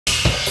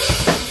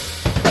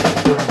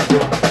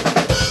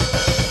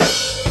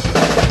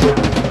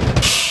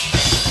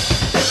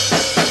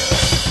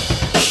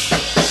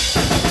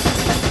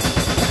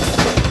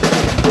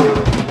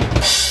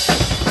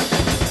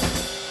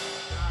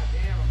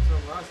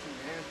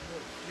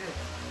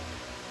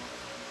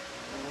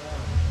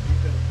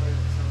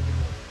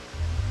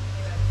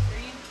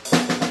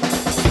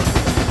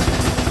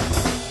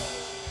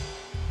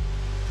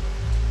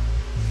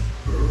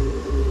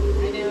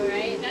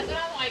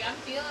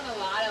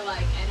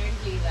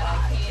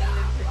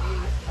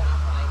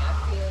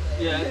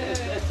Yeah,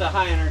 it's a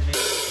high energy.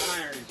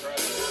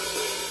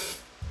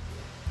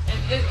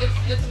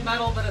 It's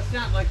metal, but it's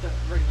not like the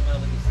regular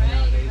metal you see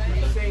nowadays.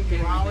 Right. With Same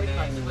quality,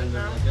 like and then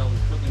like Elvis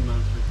Cookie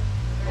Monster.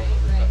 Right.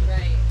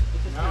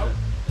 It's just No.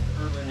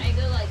 urban. I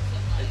do like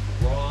some like.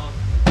 It's raw.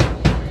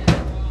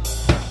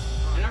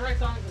 Yeah, And I write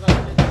songs about it.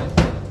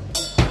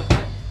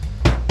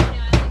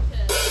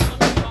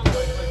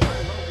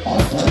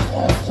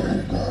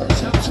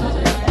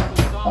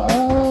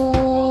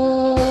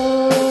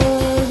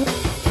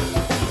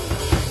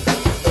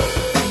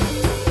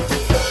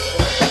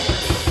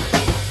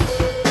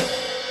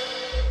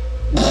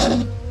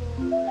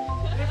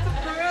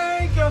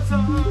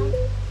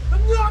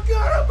 I'm not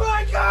gonna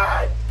make it!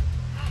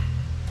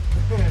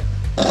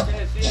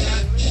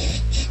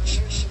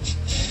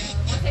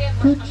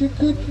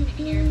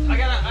 I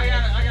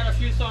got a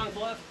few songs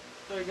left.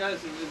 So you guys,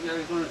 if you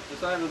guys want to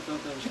decide on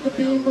something, You got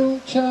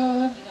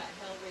Hellraiser.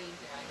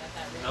 I got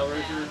that written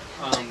Hellraiser, down.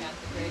 And I got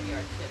the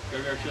Graveyard Shift.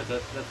 Graveyard Shift,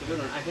 that's a good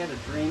one. I had a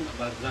dream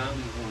about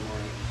zombies one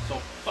morning. It was so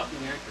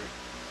fucking accurate.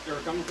 They were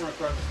coming from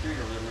across the street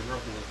over there. My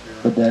girlfriend was here.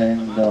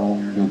 Dang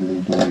dong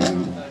doodly doo.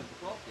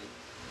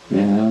 I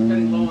was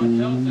getting low on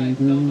shells, and I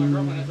told my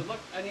girlfriend, I said, look,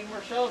 I need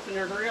more shells in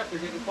there, hurry up, they're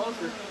getting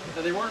closer.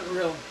 And they weren't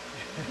real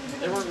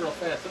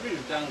fast. Somebody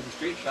was down the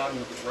street shot him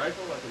with his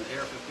rifle, like an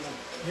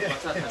AR-15. Yeah.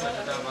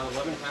 About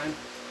 11 times.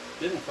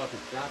 Didn't fucking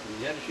stop him.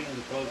 You had to shoot him in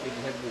the throat, hit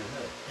him in the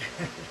head.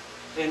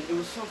 And it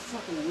was so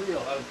fucking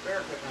real. I was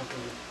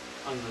barefooting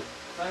on the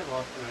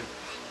sidewalk, and I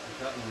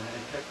got in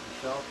and checked the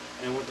shell,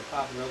 and I went to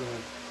pop another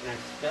one, and I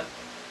stepped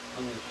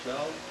on the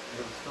shell, and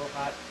it was so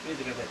hot, it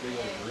got that big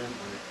old rim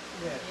on it.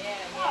 Yeah.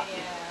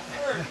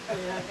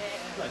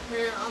 Like,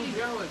 man, I'm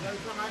jealous.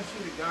 Every time I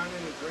shoot a gun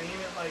in the green,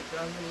 it like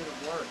doesn't even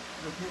work.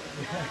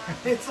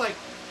 It's like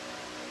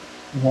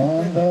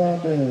Wanda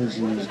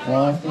Daisy's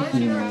coffee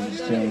beans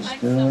taste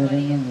good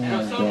in the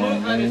morning.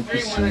 Don't make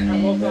a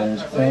scene.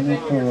 There's plenty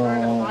for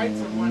all. We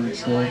need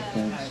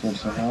seconds.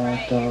 Just a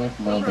hot dog,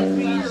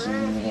 mother's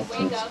evil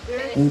fix.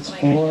 It's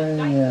 4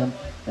 a.m.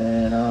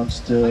 and I'm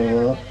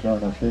still up,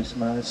 gonna fix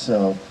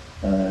myself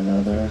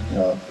another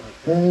cup.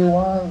 Hey,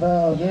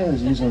 Wanda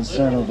Daisy's one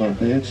son of a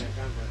bitch.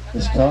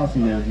 This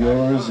coffee of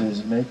yours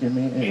is making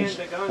me itch.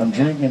 I'm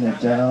drinking it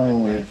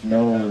down with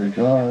no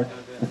regard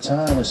for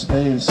time or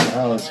space and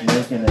how it's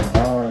making it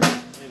hard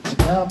to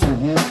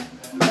comprehend.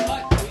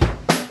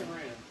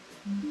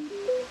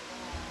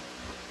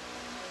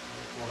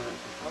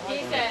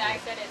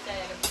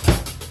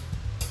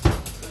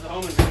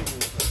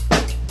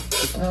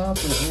 To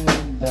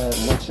comprehend that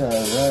which I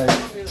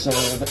write, so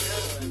that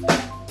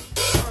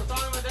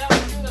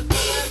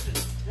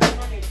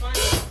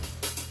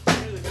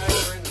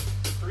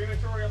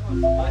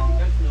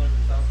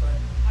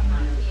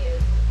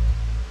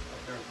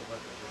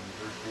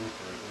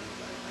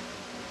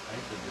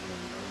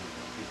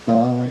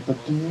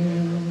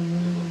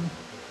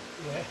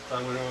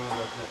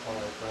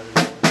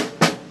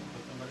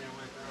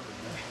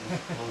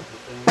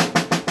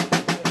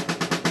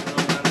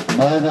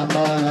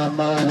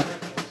murder.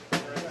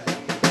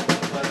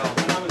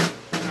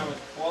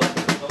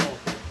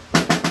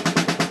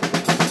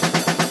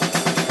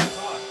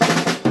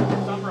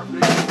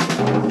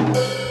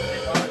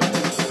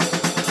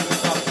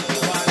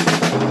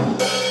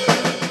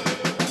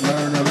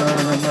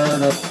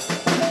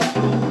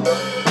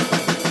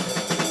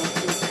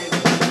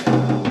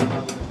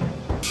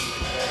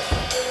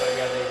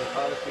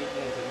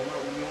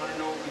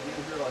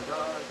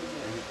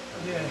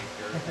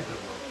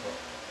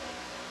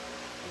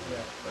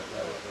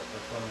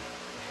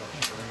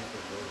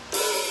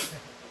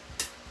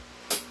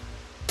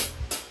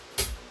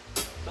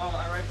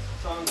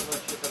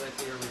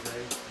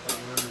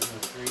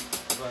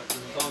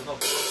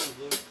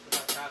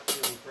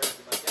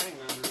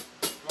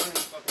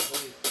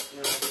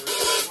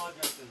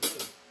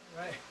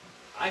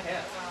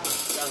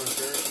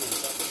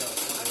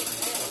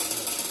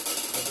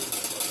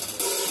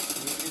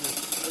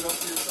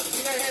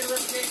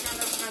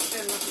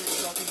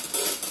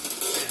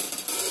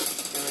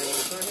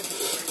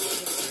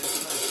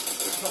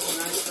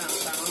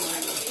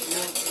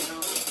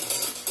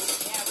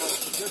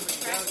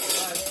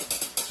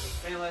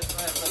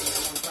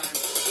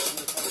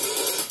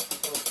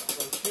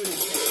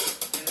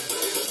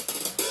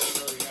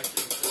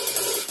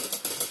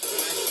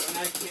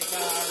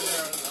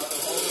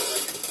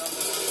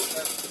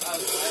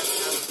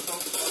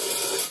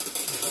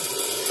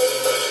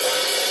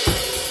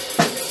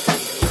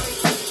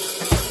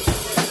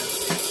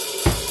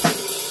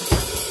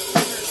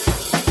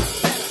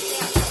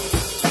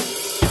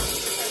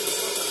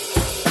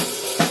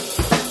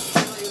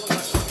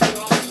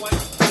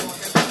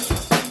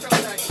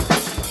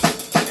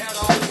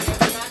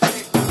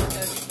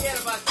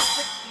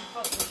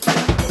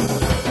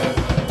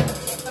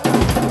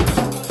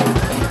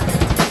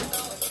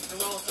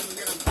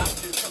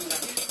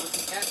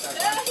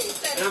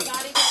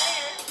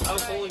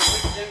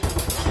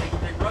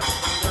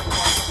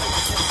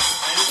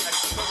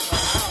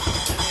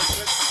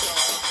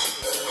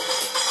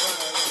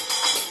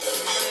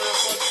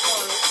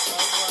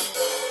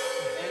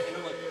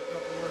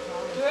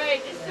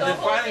 then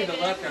finally the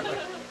holding left it. guy was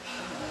like,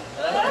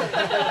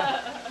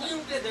 you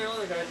did there,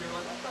 other guys were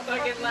like,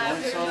 Fucking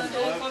laughing. so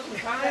fucking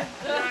time.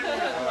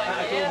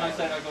 I told him, I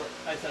said,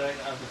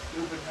 I was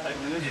stupid.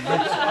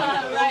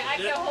 Right, I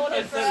can hold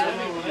it for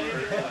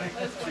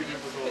That's too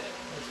difficult.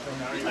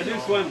 I do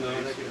swim though,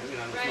 and I can,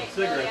 Right,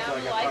 smoke cigarettes, no, so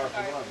I yeah, got I'm a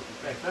powerful lungs.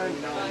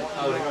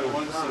 I was the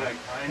ones that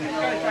kind This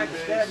of guy tried to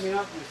stab me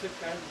up, and the six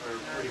guys are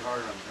pretty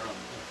hard on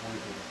drums.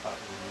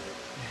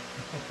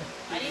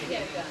 I need to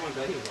get it done. One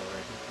guy, he was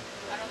alright.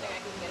 I don't think I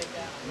can get it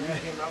done. You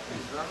came up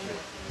with drumming?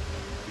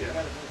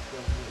 Yeah.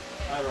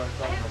 I have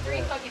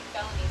 3 fucking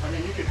felonies. I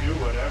mean, you could do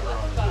whatever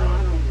on Fuck.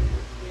 drum.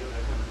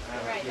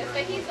 Right, that's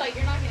why he's like,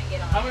 you're not gonna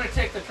get on. I'm gonna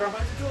take the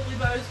trumpet to totally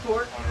by his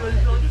court. Right.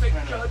 He's totally fake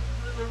Just judge.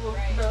 You know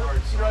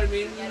what I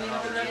mean? Yeah, And they then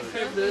want I'm me gonna to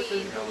pay for this,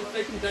 and simply- totally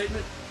fake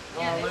indictment.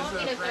 Yeah, they want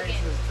me to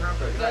fucking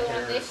trumpet. go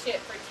on this shit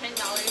for $10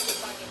 to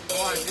fucking Go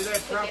on, do that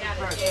to trumpet get out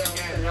of press jail.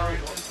 again.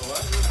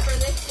 For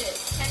this shit,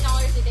 $10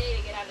 a day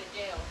to get out of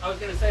jail. I was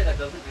gonna say that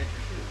doesn't match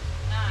your shoes.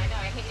 Nah, I know,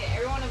 I hate it.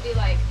 Everyone will be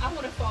like, I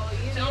want to follow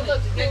you. Tell You me,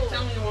 look cool.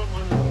 tell me you want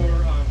one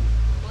more,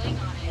 Bling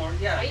on it. more,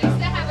 yeah. I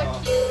used to have a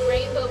cute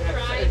rainbow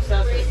pride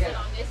accessory, bracelet yeah.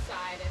 on this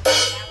side, and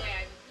that way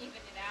I evened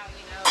it out,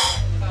 you know.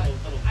 But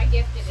I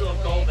gifted it Silk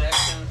away. gold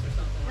accents or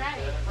something Right.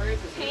 like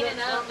that. Paint it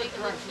up, make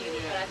it look cute,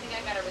 but I think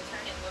I gotta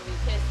return it when we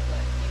kiss. But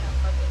you know,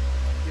 fuck it.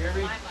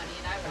 Jeremy, My money,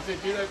 and I I want said,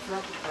 it do now. that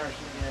trumpet press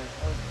again.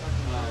 That was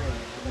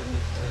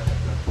fucking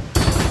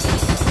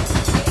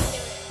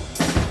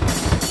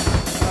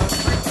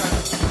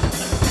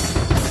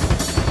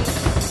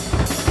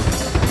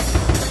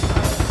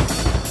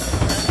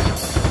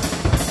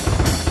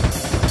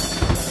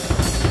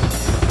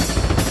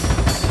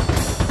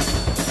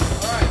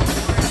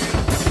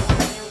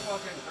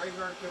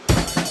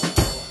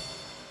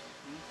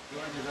You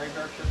want to do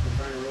graveyard shift and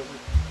try to rope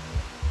it?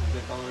 Is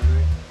it calling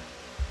it?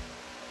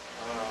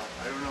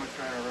 I don't know,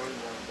 trying to road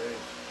on the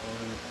bass. Well,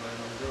 then it's right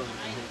on the road.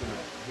 And he's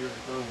gonna hear the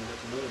song and get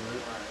familiar with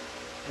it. Right.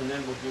 And then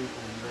we'll do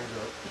some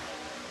graveyard.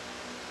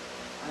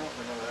 I don't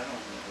know that. I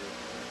don't know that.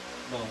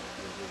 Well,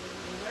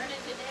 You learn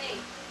it today,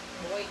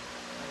 boy.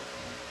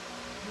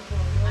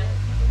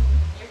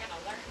 You're gonna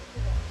learn.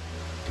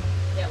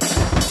 Yep.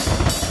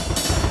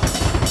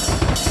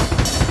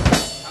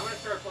 I'm gonna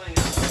start playing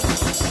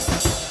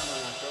it.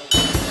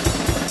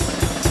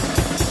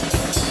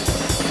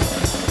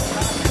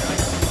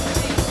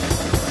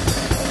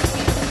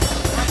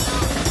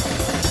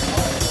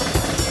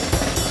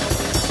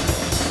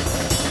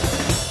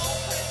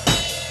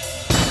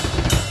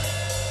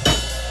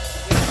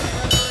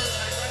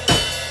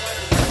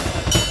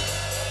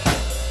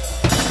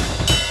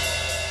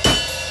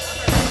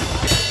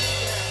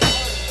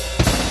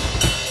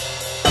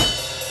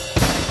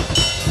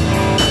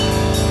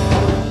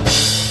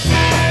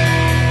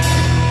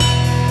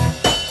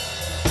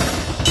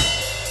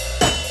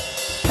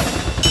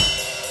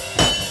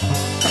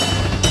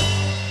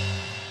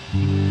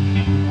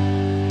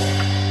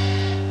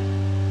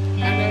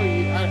 I know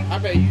you. I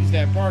bet you use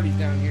that parties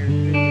down here.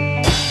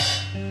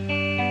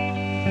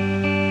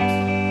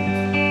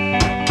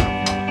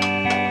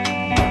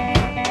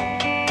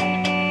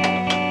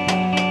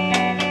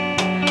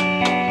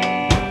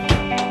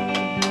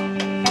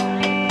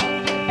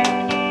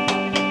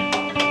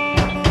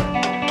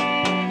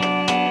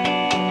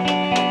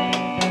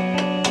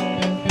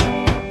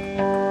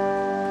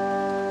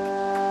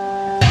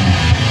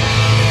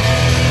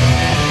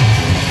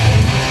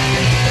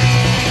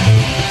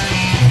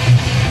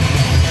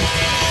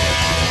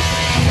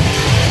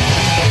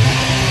 Thank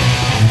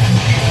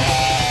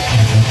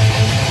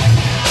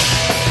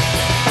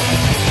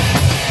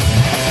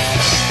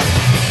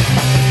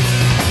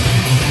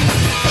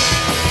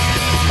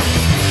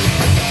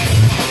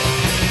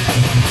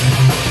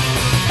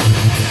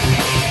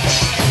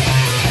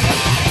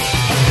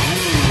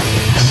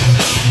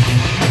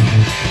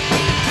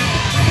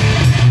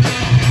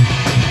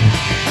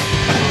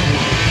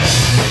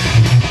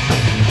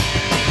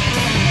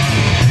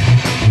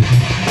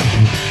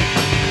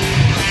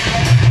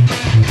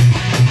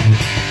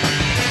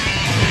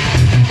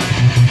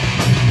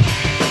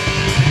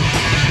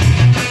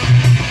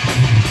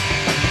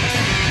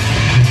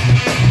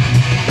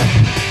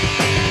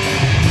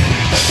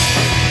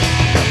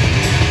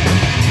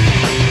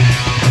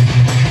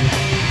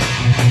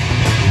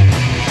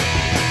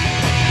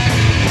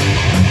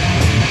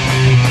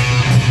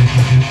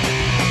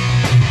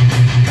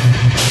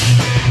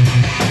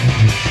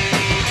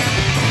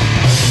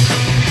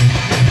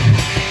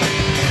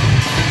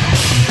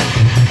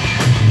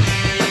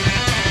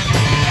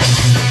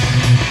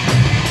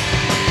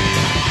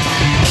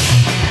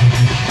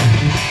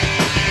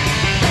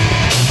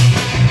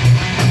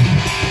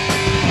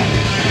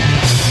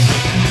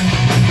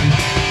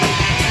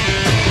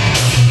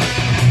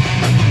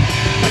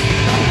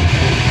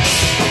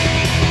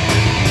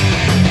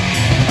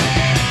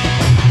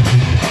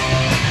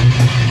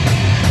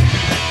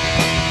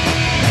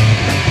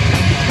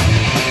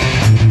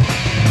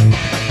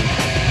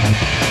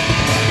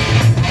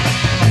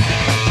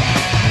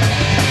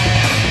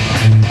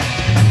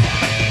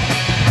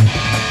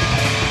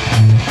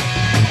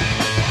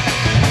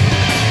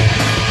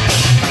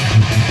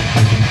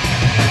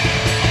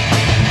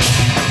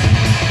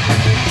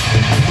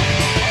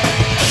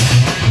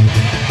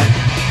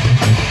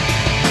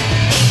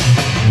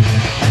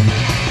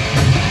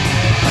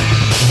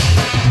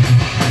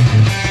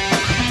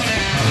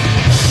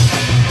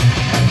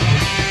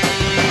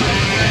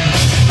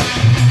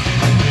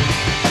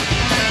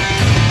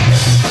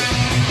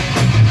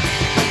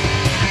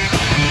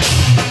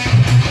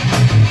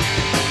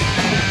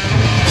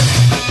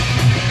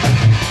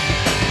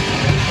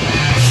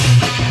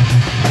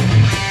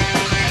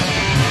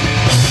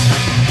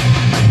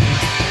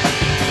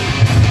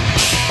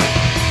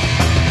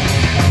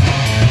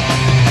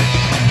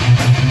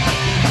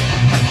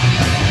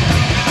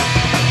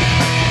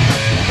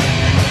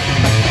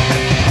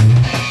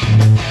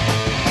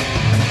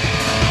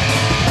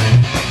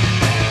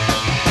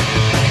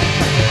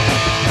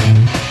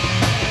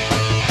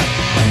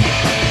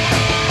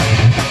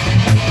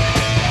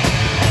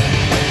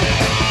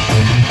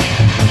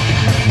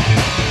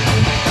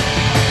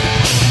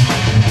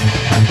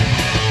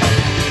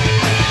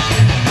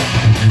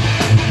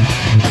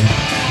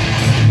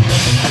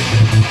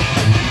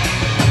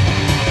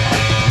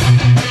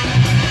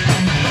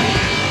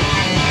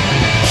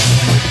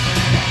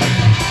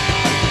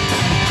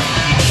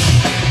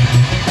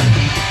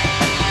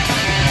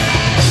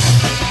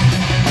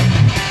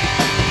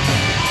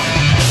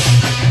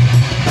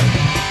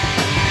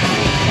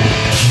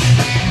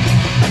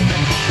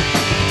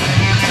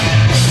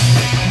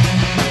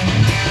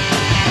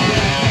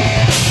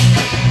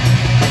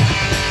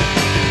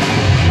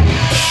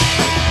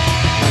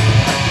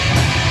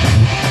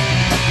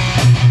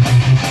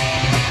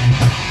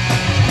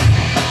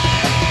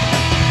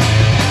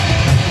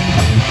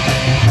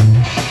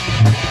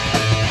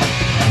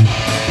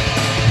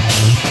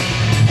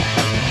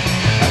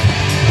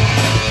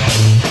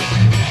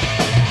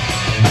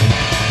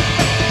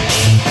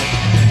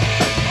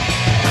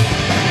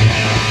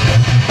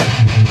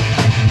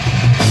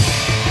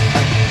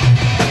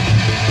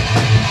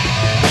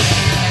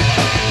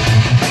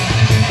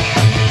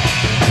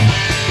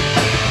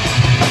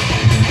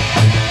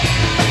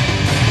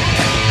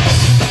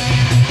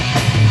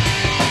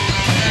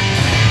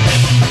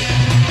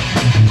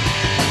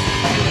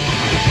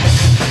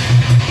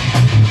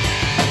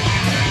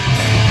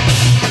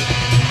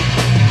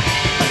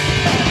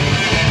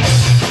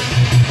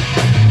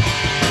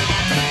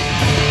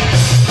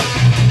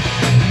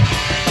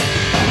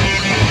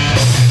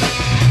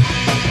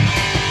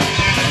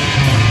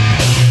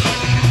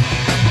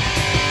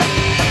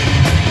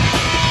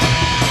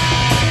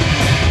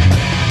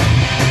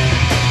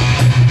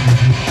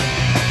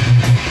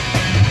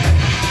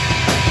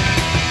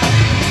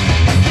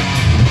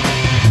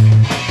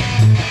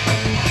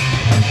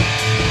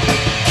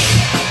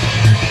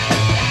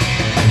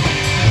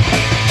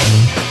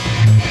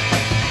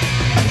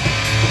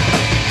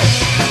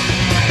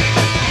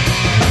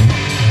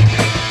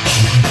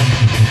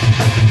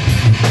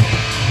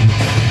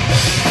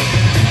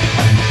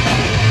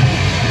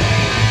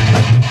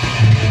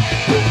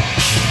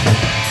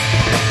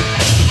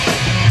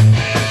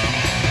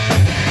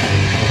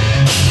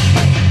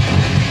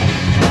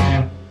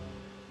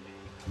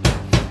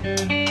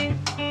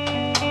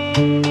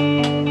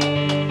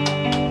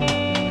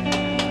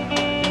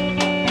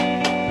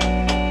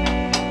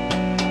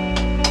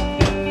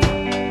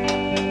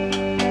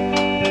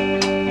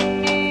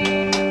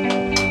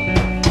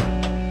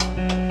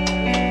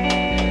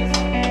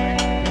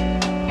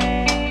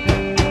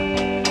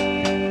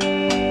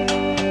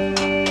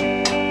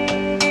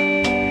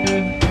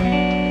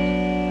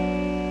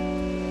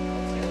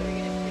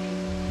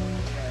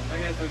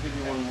I'll give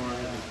you one more.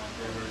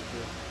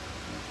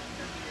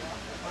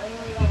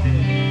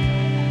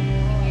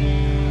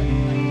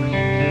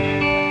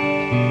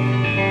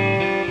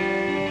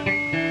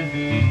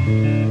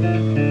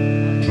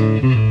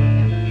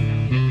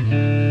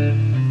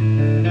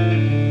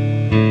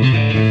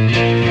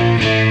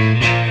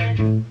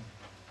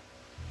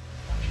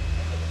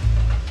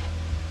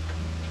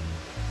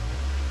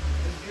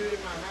 This dude in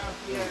my house,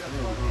 he had a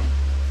fucking,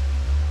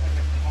 like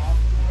a cough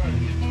board.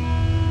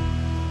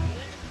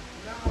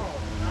 No,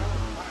 I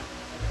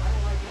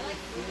don't like it.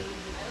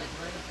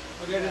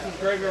 Okay, this is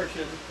graveyard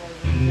shit.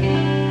 I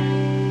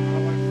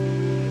don't like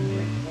food and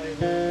drink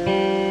flavor.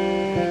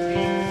 It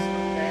tastes so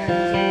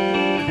bad.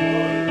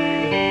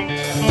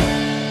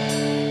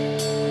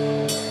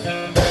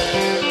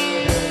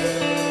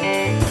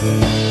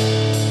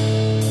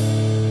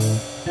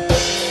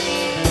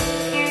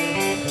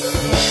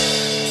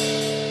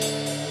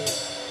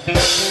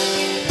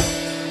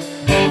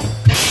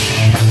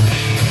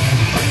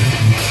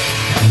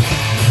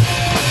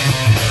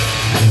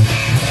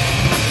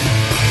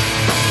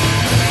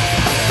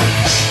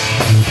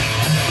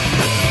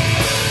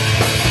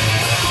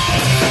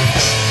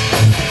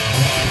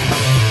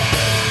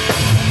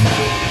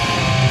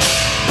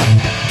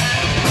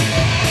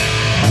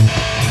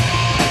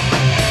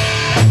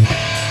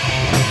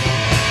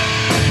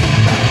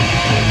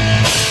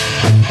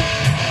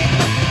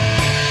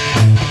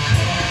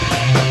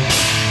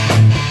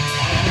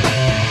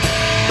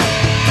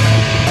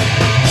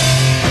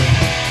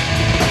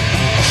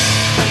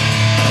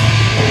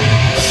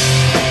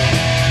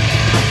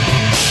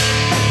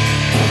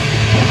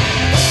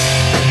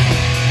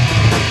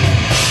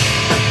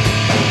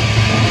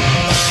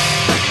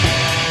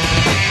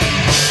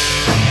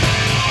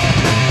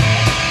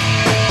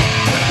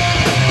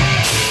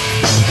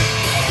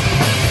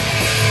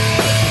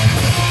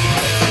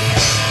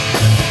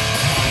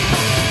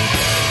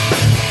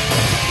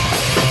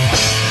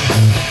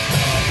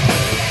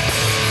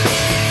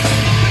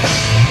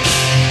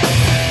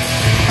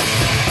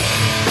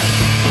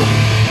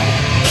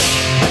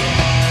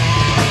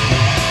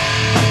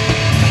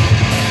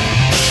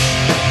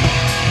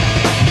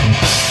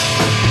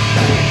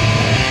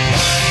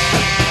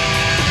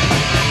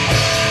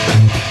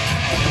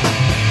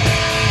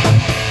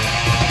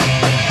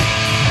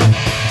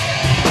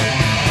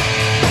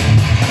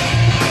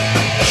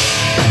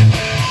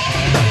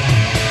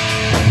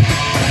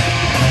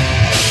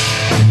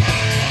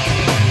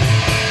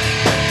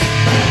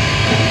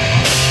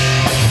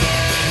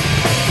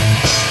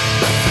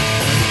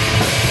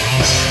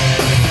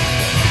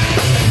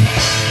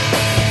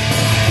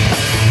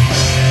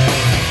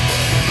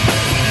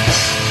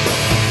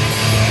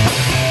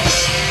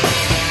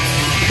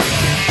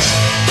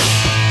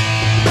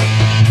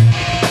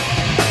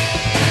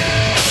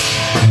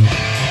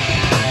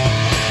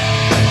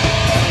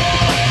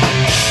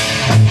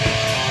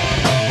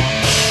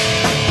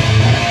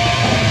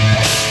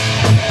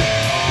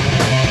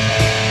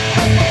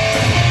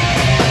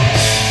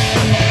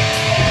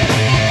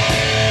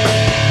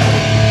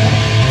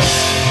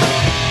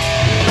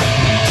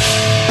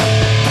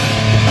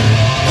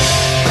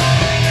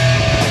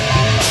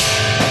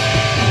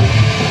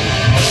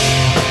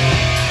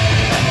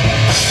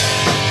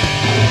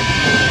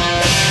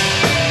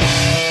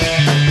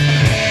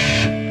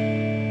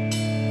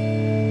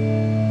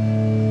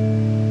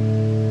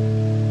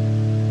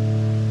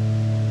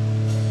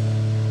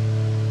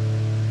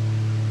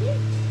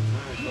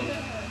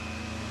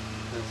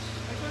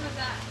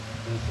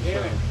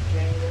 Damn it,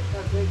 Jenny, that's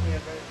not taking me a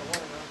very long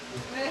enough.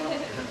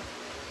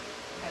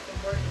 That's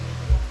important.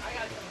 I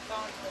got some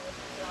songs to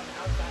listen to on the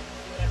outside and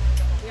see what I can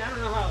come up Yeah, I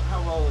don't know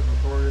how well it's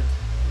recorded.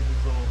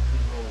 These little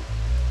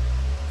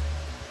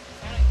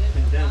Sounded good.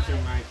 condenser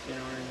Live. mics, you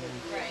know what I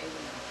mean? Right.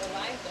 The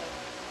live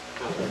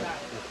though.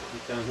 Outside.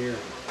 It's down here.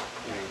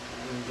 You know,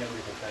 you get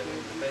everything tight.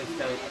 The bass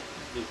tight,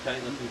 you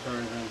tighten up and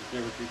turn around, it's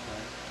never too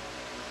tight.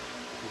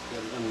 It's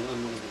good. I'm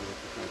one of the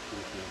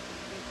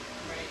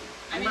Right.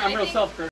 I'm real self-critical.